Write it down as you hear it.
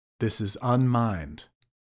This is Unmind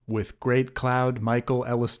with Great Cloud Michael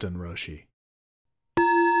Elliston Roshi.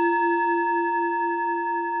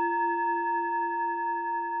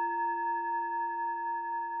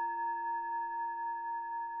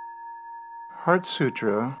 Heart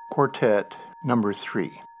Sutra, Quartet, number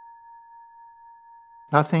 3.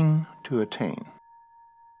 Nothing to attain.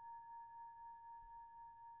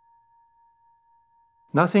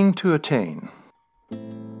 Nothing to attain.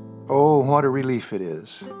 Oh, what a relief it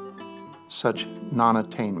is, such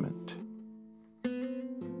non-attainment.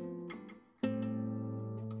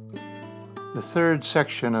 The third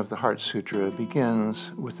section of the Heart Sutra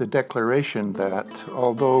begins with the declaration that,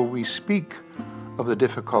 although we speak of the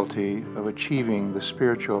difficulty of achieving the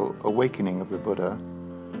spiritual awakening of the Buddha,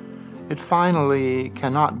 it finally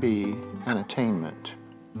cannot be an attainment.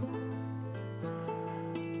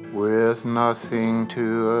 With nothing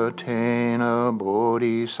to attain, a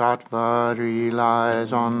bodhisattva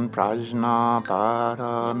relies on prajna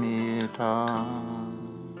paramita.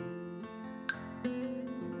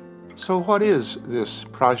 So what is this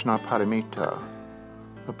prajna paramita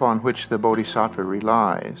upon which the bodhisattva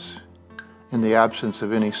relies in the absence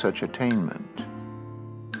of any such attainment?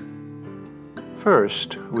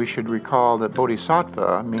 First, we should recall that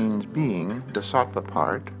bodhisattva means being, the sattva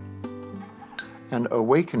part, and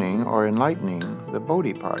awakening or enlightening, the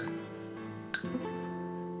bodhi part.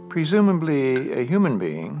 Presumably, a human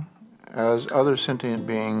being, as other sentient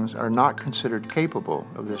beings, are not considered capable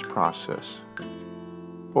of this process,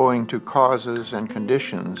 owing to causes and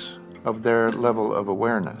conditions of their level of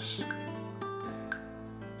awareness.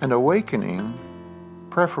 And awakening,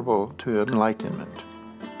 preferable to enlightenment,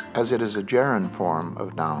 as it is a gerund form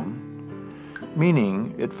of noun,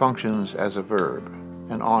 meaning it functions as a verb,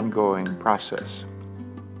 an ongoing process.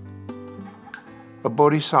 A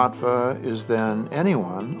bodhisattva is then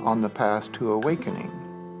anyone on the path to awakening,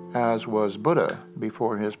 as was Buddha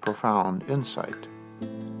before his profound insight.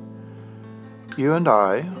 You and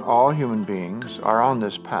I, all human beings, are on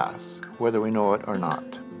this path, whether we know it or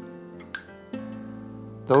not.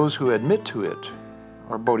 Those who admit to it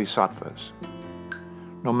are bodhisattvas,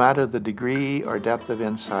 no matter the degree or depth of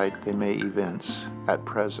insight they may evince at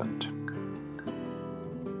present.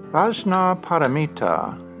 Prajna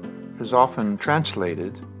paramita is often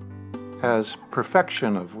translated as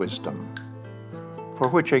perfection of wisdom, for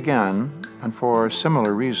which again, and for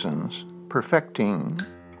similar reasons, perfecting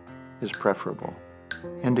is preferable,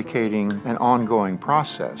 indicating an ongoing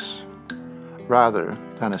process rather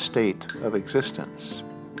than a state of existence.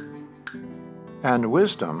 And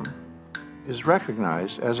wisdom is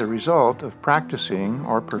recognized as a result of practicing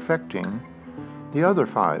or perfecting the other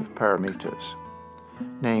 5 paramitas,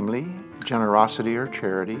 namely generosity or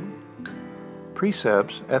charity,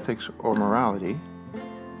 precepts, ethics or morality,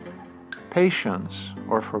 patience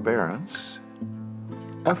or forbearance,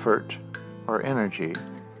 effort or energy,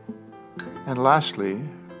 and lastly,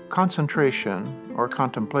 concentration or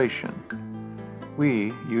contemplation,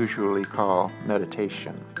 we usually call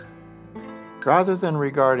meditation. Rather than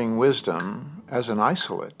regarding wisdom as an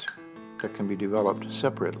isolate that can be developed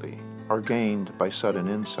separately or gained by sudden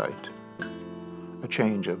insight, a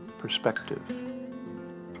change of perspective.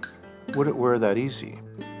 Would it were that easy?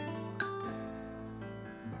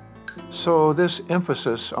 So this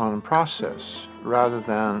emphasis on process rather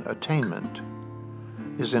than attainment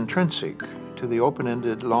is intrinsic to the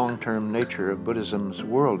open-ended long-term nature of Buddhism's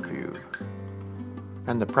worldview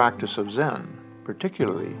and the practice of Zen,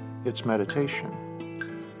 particularly its meditation.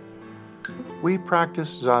 We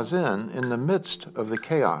practice Zazen in the midst of the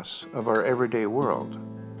chaos of our everyday world,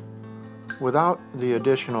 without the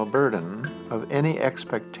additional burden of any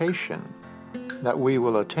expectation that we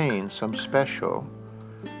will attain some special,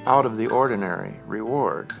 out-of-the-ordinary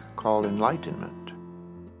reward called enlightenment.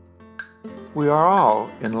 We are all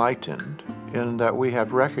enlightened in that we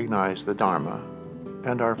have recognized the Dharma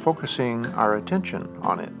and are focusing our attention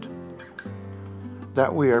on it.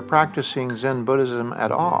 That we are practicing Zen Buddhism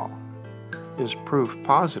at all is proof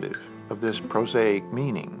positive of this prosaic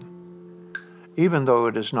meaning, even though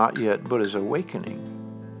it is not yet Buddha's awakening,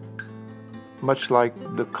 much like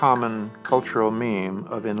the common cultural meme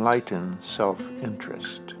of enlightened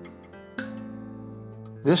self-interest.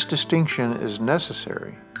 This distinction is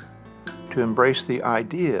necessary to embrace the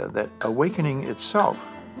idea that awakening itself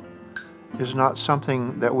is not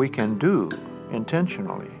something that we can do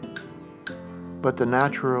intentionally, but the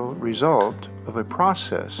natural result of a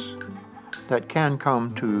process that can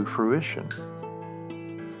come to fruition.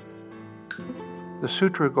 The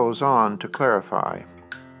sutra goes on to clarify,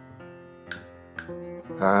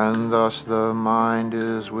 And thus the mind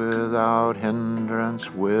is without hindrance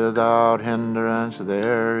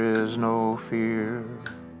there is no fear.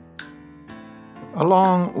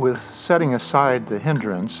 Along with setting aside the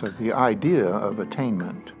hindrance of the idea of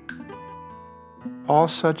attainment, all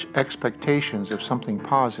such expectations of something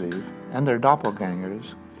positive and their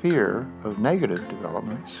doppelgangers, fear of negative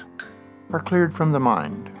developments, are cleared from the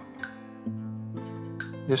mind.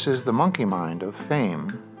 This is the monkey mind of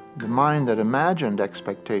fame, the mind that imagined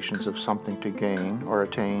expectations of something to gain or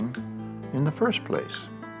attain in the first place.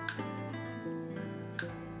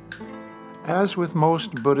 As with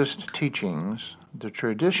most Buddhist teachings, the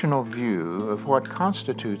traditional view of what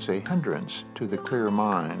constitutes a hindrance to the clear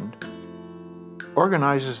mind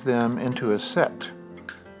organizes them into a set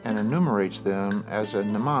and enumerates them as a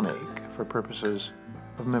mnemonic for purposes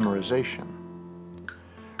of memorization.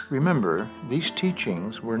 Remember, these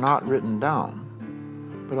teachings were not written down,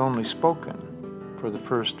 but only spoken for the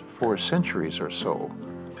first 4 centuries or so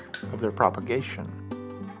of their propagation.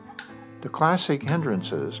 The classic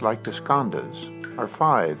hindrances, like the skandhas, are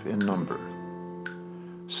 5 in number: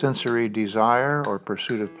 sensory desire or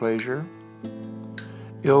pursuit of pleasure,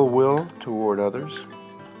 ill will toward others,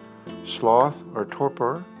 sloth or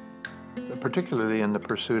torpor, particularly in the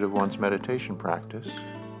pursuit of one's meditation practice,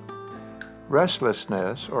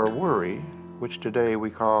 restlessness or worry, which today we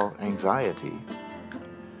call anxiety,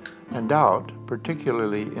 and doubt,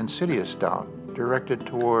 particularly insidious doubt, directed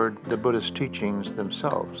toward the Buddhist teachings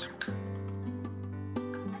themselves.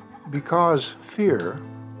 Because fear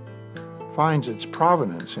finds its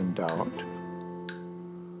provenance in doubt,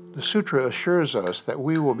 the sutra assures us that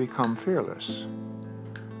we will become fearless,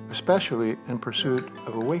 especially in pursuit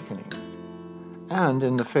of awakening, and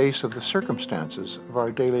in the face of the circumstances of our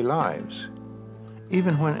daily lives,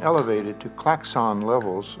 even when elevated to klaxon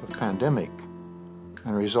levels of pandemic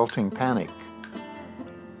and resulting panic.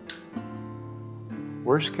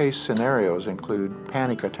 Worst-case scenarios include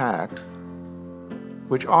panic attack,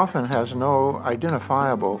 which often has no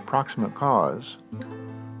identifiable proximate cause,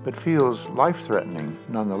 but feels life-threatening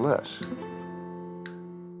nonetheless.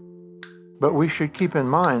 But we should keep in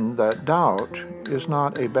mind that doubt is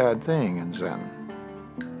not a bad thing in Zen.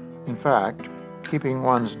 In fact, keeping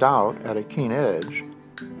one's doubt at a keen edge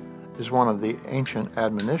is one of the ancient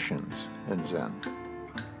admonitions in Zen.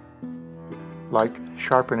 Like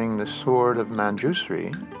sharpening the sword of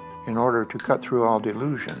Manjusri in order to cut through all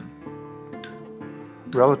delusion,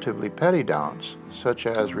 relatively petty doubts, such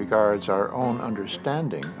as regards our own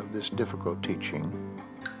understanding of this difficult teaching,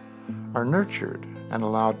 are nurtured and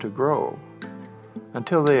allowed to grow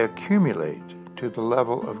until they accumulate to the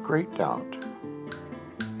level of great doubt,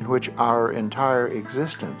 in which our entire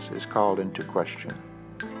existence is called into question.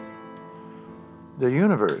 The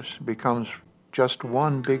universe becomes just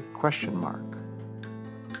one big question mark.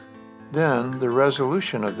 Then the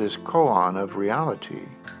resolution of this koan of reality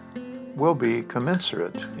will be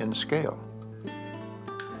commensurate in scale.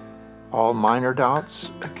 All minor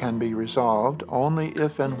doubts can be resolved only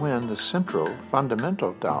if and when the central,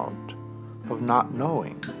 fundamental doubt of not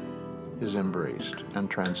knowing is embraced and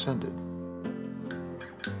transcended.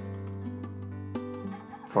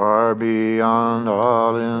 Far beyond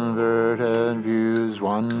all inverted views,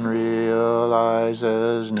 one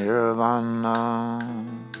realizes nirvana.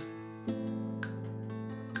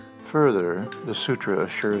 Further, the sutra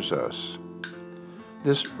assures us,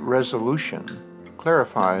 this resolution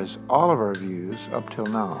clarifies all of our views up till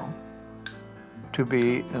now to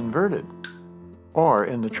be inverted, or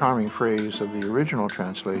in the charming phrase of the original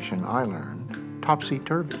translation I learned,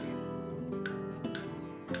 topsy-turvy.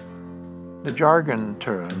 The jargon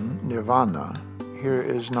term nirvana here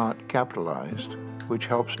is not capitalized, which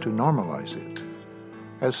helps to normalize it,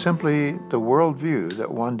 as simply the worldview that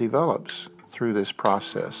one develops through this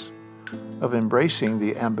process of embracing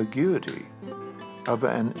the ambiguity of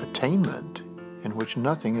an attainment in which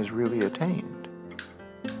nothing is really attained.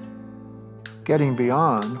 Getting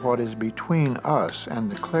beyond what is between us and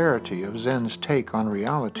the clarity of Zen's take on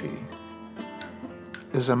reality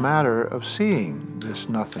is a matter of seeing this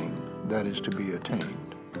nothing that is to be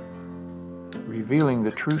attained, revealing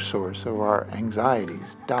the true source of our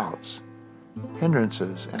anxieties, doubts,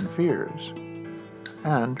 hindrances, and fears,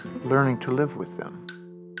 and learning to live with them.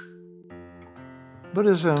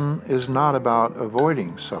 Buddhism is not about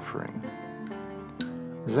avoiding suffering.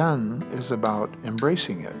 Zen is about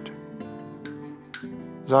embracing it.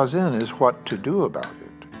 Zazen is what to do about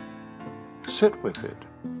it. Sit with it.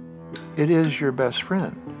 It is your best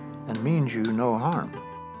friend and means you no harm.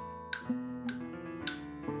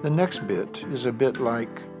 The next bit is a bit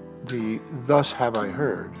like the "Thus have I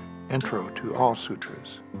heard" intro to all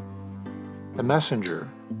sutras. The messenger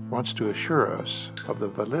wants to assure us of the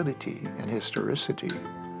validity and historicity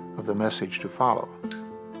of the message to follow.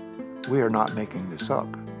 We are not making this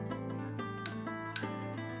up.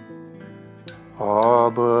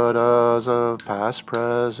 All Buddhas of past,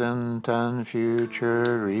 present, and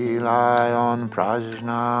future rely on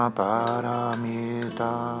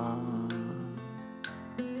Prajnaparamita.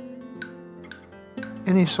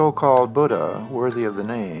 Any so-called Buddha worthy of the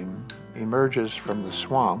name emerges from the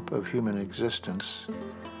swamp of human existence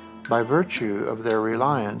by virtue of their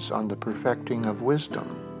reliance on the perfecting of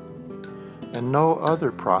wisdom, and no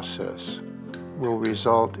other process will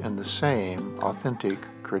result in the same authentic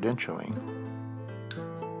credentialing.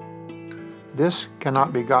 This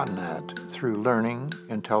cannot be gotten at through learning,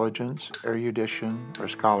 intelligence, erudition, or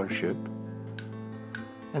scholarship,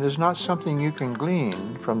 and is not something you can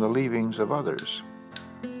glean from the leavings of others.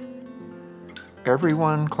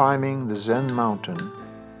 Everyone climbing the Zen mountain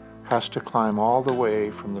has to climb all the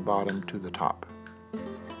way from the bottom to the top.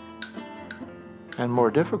 And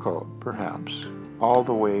more difficult, perhaps, all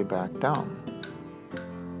the way back down.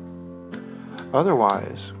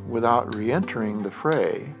 Otherwise, without re-entering the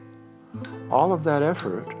fray, all of that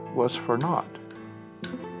effort was for naught,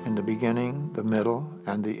 in the beginning, the middle,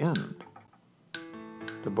 and the end.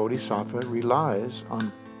 The Bodhisattva relies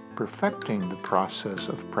on perfecting the process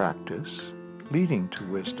of practice, leading to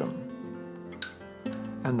wisdom.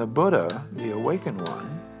 And the Buddha, the awakened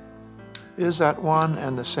one, is at one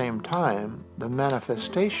and the same time the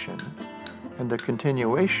manifestation and the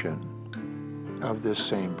continuation of this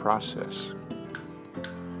same process.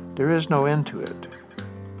 There is no end to it.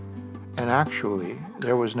 And actually,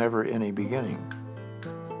 there was never any beginning.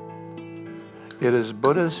 It is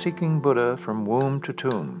Buddha seeking Buddha from womb to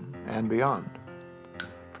tomb and beyond,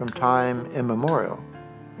 from time immemorial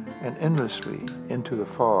and endlessly into the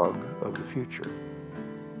fog of the future.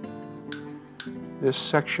 This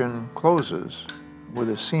section closes with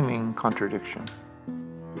a seeming contradiction.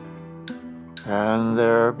 And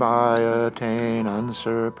thereby attain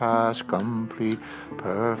unsurpassed, complete,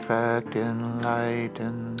 perfect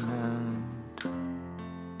enlightenment.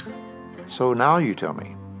 So now you tell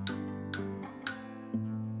me,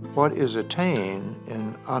 what is attained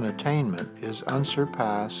in unattainment is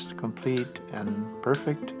unsurpassed, complete, and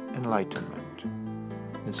perfect enlightenment.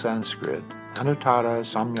 In Sanskrit, Anuttara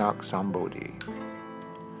Samyak Sambodhi,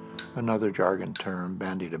 another jargon term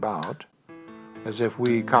bandied about, as if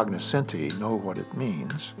we cognoscenti know what it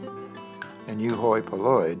means, and you hoi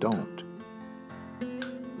polloi don't.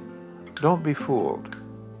 Don't be fooled.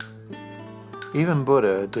 Even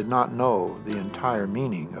Buddha did not know the entire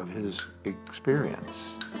meaning of his experience,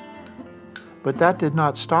 but that did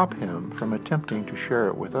not stop him from attempting to share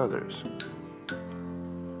it with others.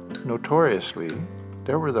 Notoriously,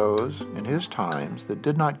 there were those in his times that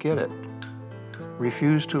did not get it,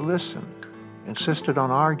 refused to listen, insisted on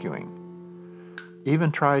arguing,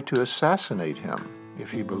 even tried to assassinate him,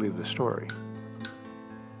 if you believe the story.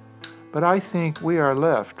 But I think we are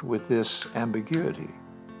left with this ambiguity,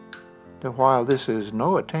 that while this is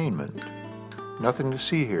no attainment, nothing to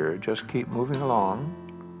see here, just keep moving along,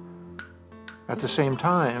 at the same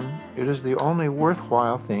time, it is the only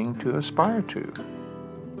worthwhile thing to aspire to,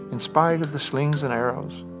 in spite of the slings and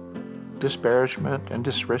arrows, disparagement and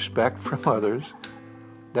disrespect from others,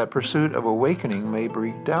 that pursuit of awakening may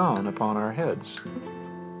breathe down upon our heads.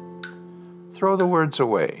 Throw the words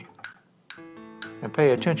away and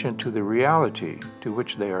pay attention to the reality to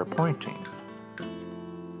which they are pointing.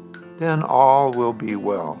 Then all will be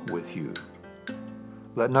well with you.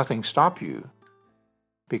 Let nothing stop you,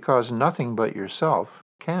 because nothing but yourself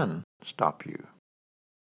can stop you.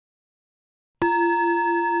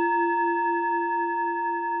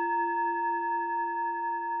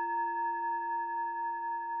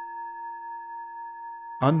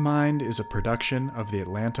 Unmind is a production of the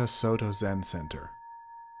Atlanta Soto Zen Center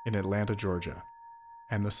in Atlanta, Georgia,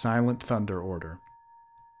 and the Silent Thunder Order.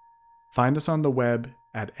 Find us on the web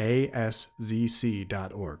at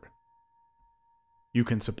aszc.org. You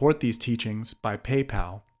can support these teachings by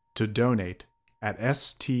PayPal to donate at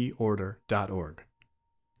storder.org.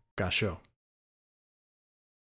 Gasho.